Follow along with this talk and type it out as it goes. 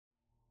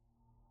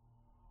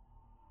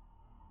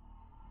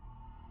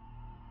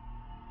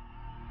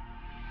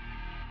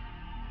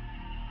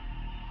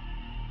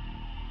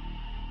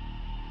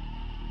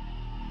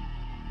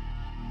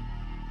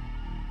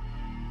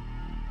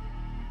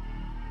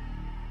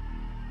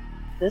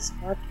This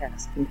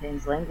podcast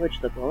contains language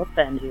that will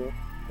offend you,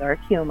 dark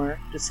humor,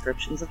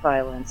 descriptions of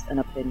violence, and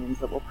opinions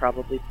that will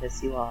probably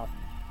piss you off.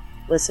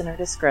 Listener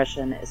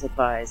discretion is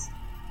advised.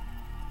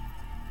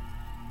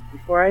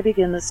 Before I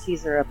begin this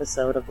teaser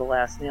episode of the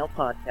Last Meal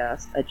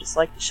podcast, I'd just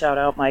like to shout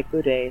out Mike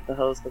Boudet, the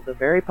host of the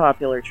very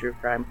popular true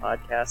crime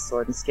podcast,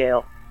 Sword and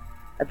Scale.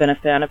 I've been a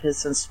fan of his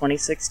since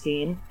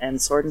 2016,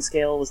 and Sword and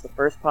Scale was the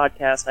first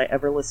podcast I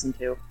ever listened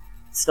to.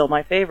 It's still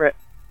my favorite.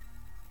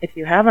 If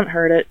you haven't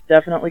heard it,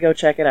 definitely go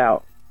check it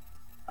out.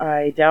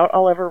 I doubt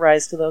I'll ever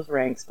rise to those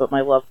ranks, but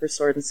my love for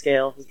Sword and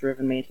Scale has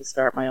driven me to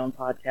start my own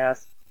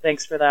podcast.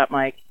 Thanks for that,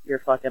 Mike. You're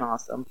fucking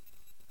awesome.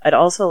 I'd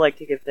also like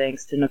to give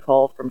thanks to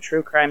Nicole from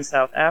True Crime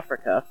South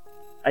Africa.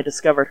 I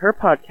discovered her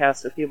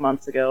podcast a few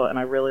months ago, and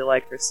I really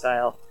like her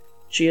style.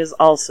 She is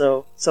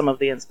also some of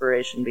the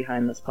inspiration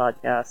behind this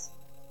podcast.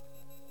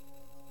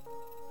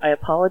 I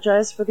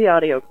apologize for the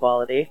audio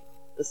quality.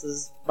 This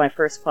is my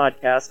first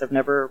podcast. I've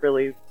never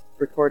really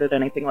recorded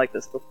anything like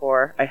this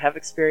before. I have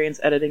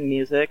experience editing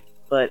music,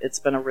 but it's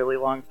been a really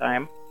long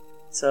time.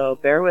 So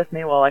bear with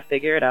me while I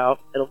figure it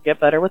out. It'll get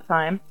better with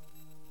time.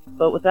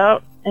 But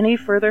without any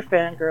further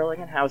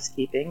fangirling and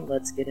housekeeping,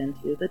 let's get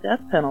into the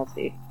death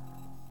penalty.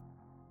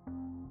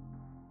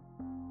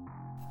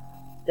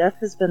 Death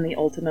has been the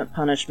ultimate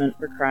punishment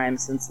for crime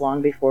since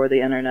long before the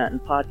internet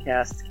and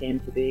podcasts came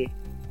to be.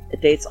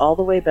 It dates all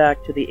the way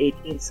back to the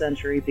 18th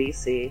century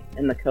BC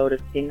in the Code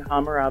of King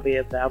Hammurabi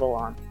of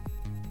Babylon.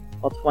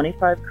 While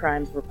 25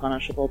 crimes were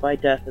punishable by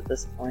death at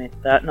this point,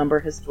 that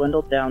number has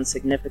dwindled down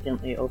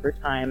significantly over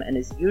time and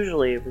is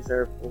usually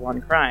reserved for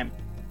one crime: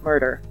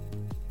 murder.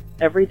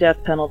 Every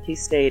death penalty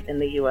state in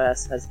the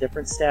U.S. has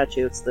different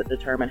statutes that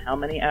determine how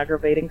many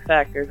aggravating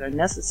factors are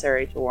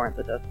necessary to warrant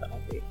the death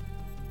penalty.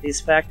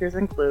 These factors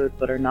include,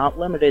 but are not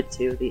limited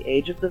to, the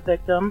age of the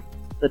victim,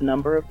 the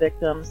number of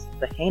victims,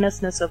 the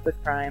heinousness of the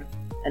crime,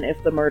 and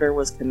if the murder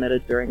was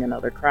committed during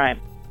another crime.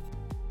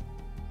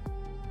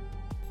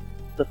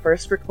 The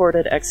first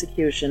recorded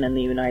execution in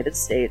the United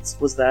States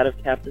was that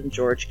of Captain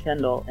George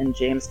Kendall in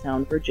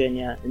Jamestown,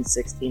 Virginia in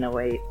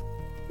 1608.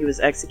 He was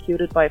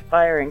executed by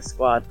firing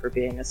squad for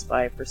being a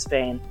spy for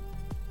Spain.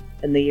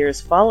 In the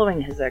years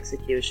following his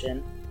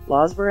execution,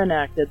 laws were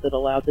enacted that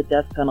allowed the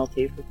death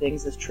penalty for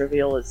things as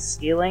trivial as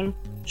stealing,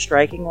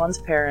 striking one's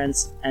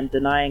parents, and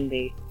denying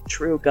the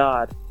true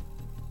God.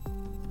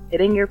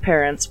 Hitting your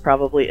parents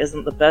probably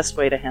isn't the best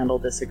way to handle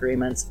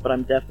disagreements, but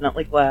I'm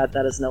definitely glad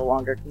that is no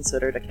longer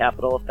considered a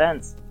capital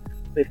offense.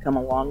 We've come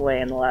a long way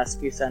in the last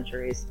few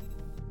centuries.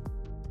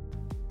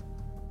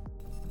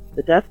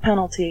 The death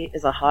penalty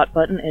is a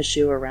hot-button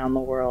issue around the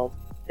world.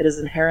 It is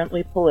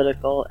inherently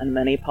political, and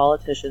many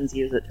politicians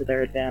use it to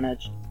their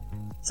advantage.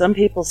 Some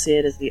people see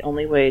it as the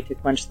only way to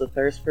quench the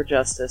thirst for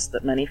justice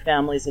that many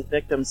families of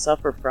victims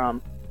suffer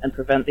from, and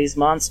prevent these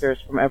monsters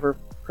from ever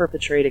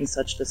perpetrating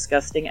such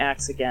disgusting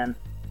acts again.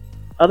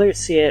 Others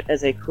see it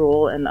as a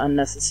cruel and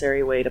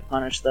unnecessary way to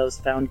punish those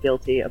found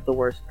guilty of the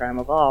worst crime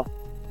of all.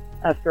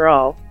 After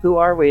all, who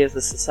are we as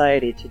a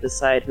society to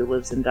decide who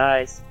lives and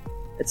dies?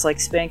 It's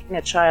like spanking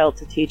a child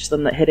to teach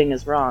them that hitting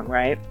is wrong,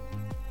 right?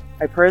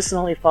 I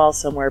personally fall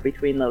somewhere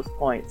between those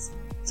points.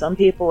 Some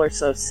people are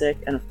so sick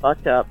and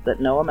fucked up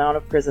that no amount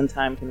of prison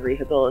time can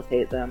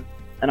rehabilitate them,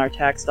 and our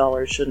tax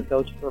dollars shouldn't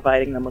go to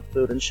providing them with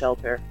food and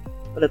shelter.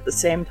 But at the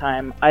same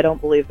time, I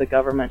don't believe the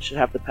government should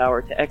have the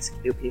power to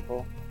execute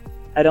people.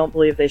 I don't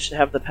believe they should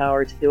have the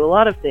power to do a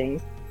lot of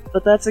things,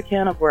 but that's a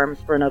can of worms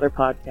for another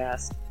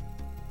podcast.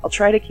 I'll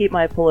try to keep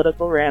my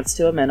political rants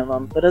to a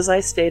minimum, but as I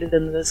stated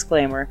in the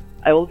disclaimer,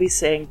 I will be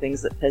saying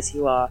things that piss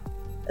you off,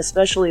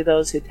 especially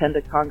those who tend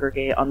to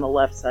congregate on the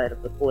left side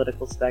of the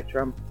political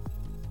spectrum.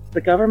 The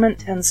government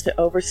tends to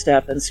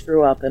overstep and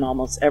screw up in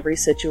almost every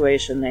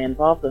situation they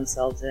involve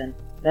themselves in.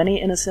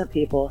 Many innocent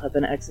people have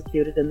been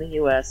executed in the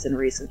U.S. in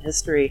recent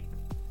history.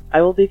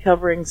 I will be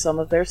covering some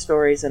of their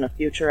stories in a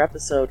future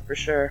episode for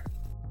sure.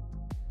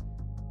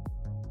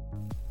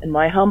 In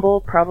my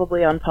humble,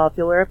 probably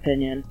unpopular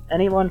opinion,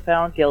 anyone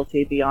found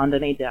guilty beyond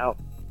any doubt,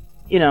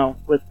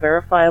 with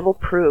verifiable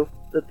proof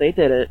that they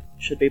did it,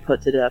 should be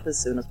put to death as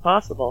soon as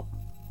possible.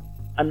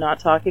 I'm not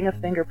talking a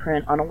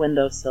fingerprint on a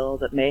windowsill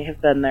that may have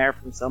been there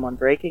from someone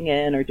breaking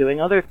in or doing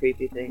other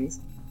creepy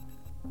things.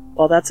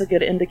 While that's a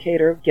good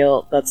indicator of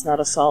guilt, that's not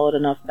a solid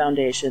enough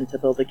foundation to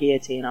build a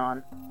guillotine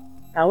on.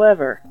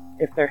 However,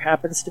 if there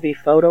happens to be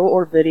photo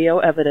or video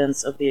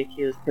evidence of the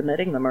accused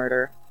committing the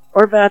murder,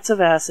 or vats of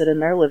acid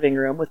in their living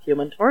room with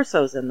human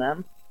torsos in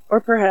them, or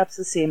perhaps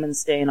a semen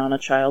stain on a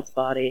child's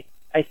body,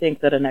 I think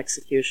that an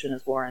execution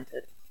is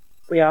warranted.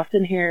 We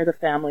often hear the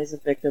families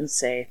of victims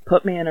say,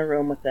 "Put me in a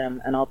room with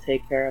them and I'll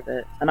take care of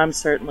it," and I'm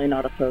certainly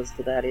not opposed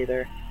to that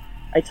either.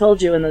 I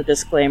told you in the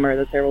disclaimer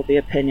that there will be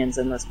opinions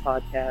in this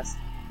podcast.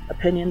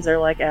 Opinions are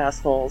like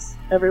assholes.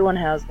 Everyone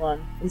has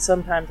one, and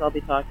sometimes I'll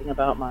be talking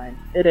about mine.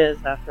 It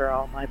is, after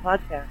all, my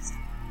podcast.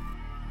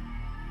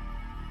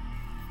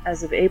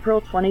 As of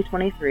April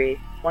 2023,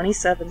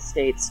 27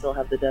 states still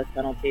have the death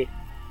penalty.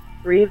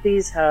 3 of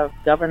these have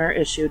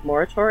governor-issued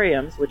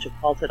moratoriums which have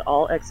halted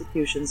all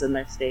executions in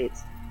their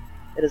states.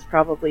 It is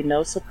probably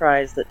no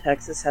surprise that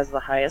Texas has the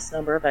highest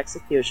number of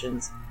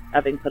executions,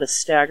 having put a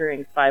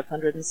staggering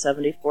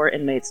 574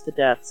 inmates to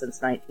death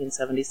since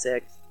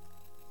 1976.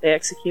 They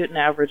execute an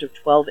average of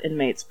 12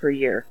 inmates per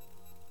year.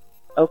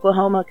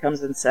 Oklahoma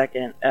comes in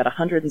second at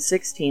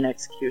 116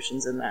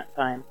 executions in that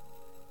time.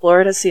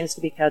 Florida seems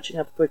to be catching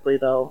up quickly,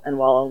 though, and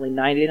while only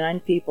 99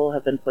 people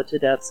have been put to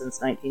death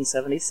since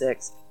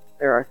 1976,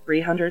 there are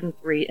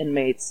 303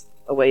 inmates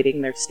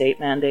awaiting their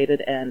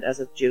state-mandated end as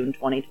of June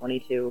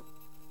 2022.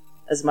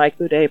 As Mike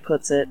Boudet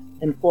puts it,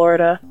 in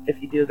Florida,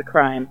 if you do the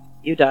crime,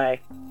 you die.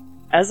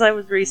 As I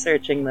was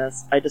researching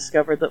this, I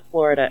discovered that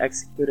Florida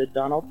executed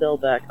Donald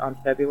Dilbeck on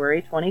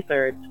February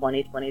 23,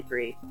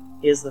 2023.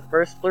 He is the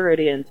first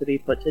Floridian to be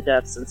put to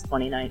death since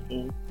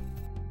 2019.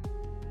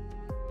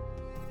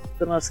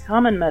 The most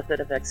common method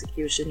of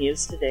execution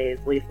used today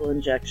is lethal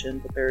injection,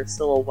 but there is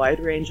still a wide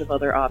range of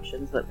other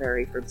options that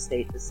vary from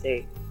state to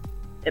state.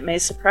 It may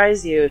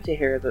surprise you to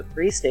hear that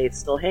 3 states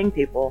still hang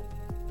people.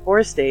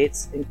 4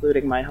 states,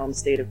 including my home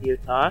state of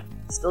Utah,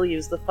 still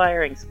use the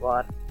firing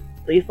squad.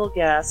 Lethal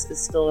gas is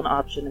still an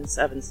option in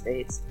 7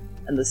 states,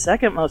 and the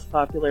second most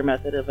popular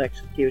method of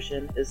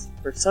execution is,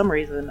 for some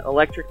reason,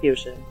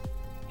 electrocution.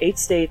 8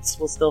 states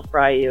will still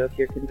fry you if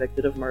you're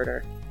convicted of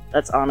murder.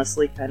 That's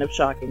honestly kind of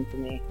shocking to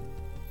me.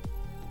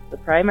 The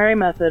primary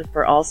method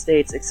for all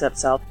states except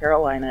South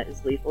Carolina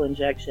is lethal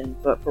injection,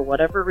 but for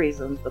whatever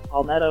reason, the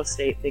Palmetto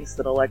State thinks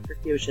that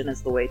electrocution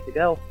is the way to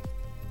go.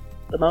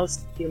 The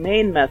most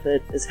humane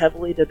method is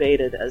heavily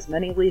debated, as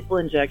many lethal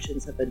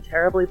injections have been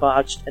terribly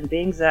botched, and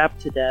being zapped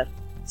to death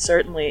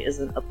certainly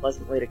isn't a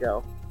pleasant way to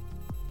go.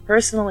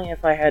 Personally,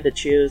 if I had to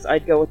choose,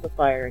 I'd go with the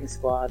firing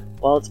squad.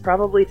 While it's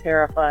probably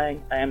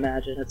terrifying, I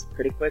imagine it's a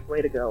pretty quick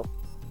way to go.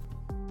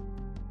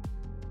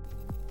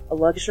 A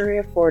luxury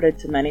afforded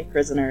to many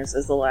prisoners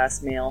is the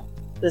last meal.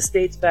 This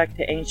dates back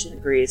to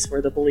ancient Greece,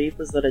 where the belief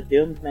was that a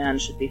doomed man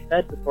should be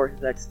fed before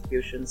his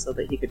execution so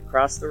that he could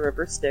cross the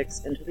river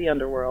Styx into the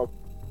underworld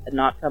and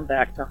not come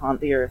back to haunt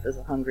the earth as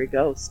a hungry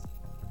ghost.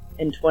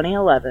 In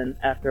 2011,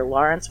 after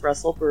Lawrence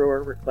Russell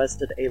Brewer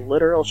requested a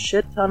literal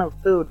shit ton of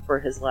food for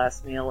his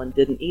last meal and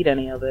didn't eat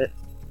any of it,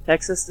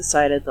 Texas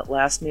decided that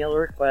last meal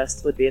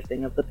requests would be a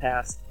thing of the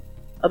past.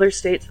 Other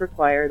states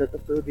require that the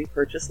food be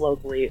purchased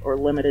locally or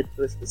limited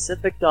to a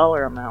specific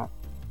dollar amount.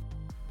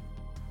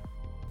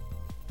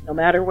 No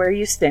matter where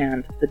you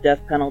stand, the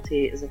death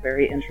penalty is a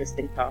very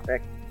interesting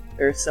topic.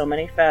 There are so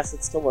many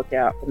facets to look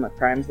at, from the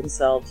crimes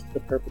themselves to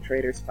the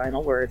perpetrator's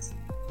final words.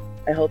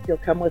 I hope you'll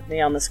come with me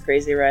on this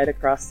crazy ride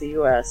across the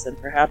US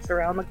and perhaps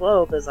around the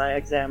globe as I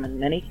examine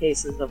many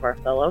cases of our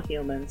fellow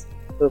humans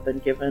who have been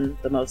given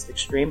the most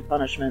extreme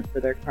punishment for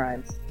their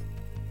crimes.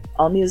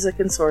 All music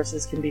and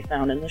sources can be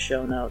found in the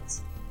show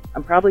notes.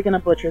 I'm probably going to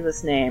butcher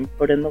this name,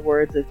 but in the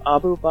words of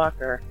Abu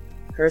Bakr,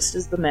 cursed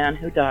is the man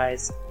who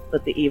dies,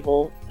 but the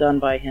evil done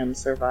by him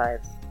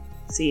survives.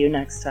 See you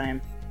next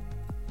time.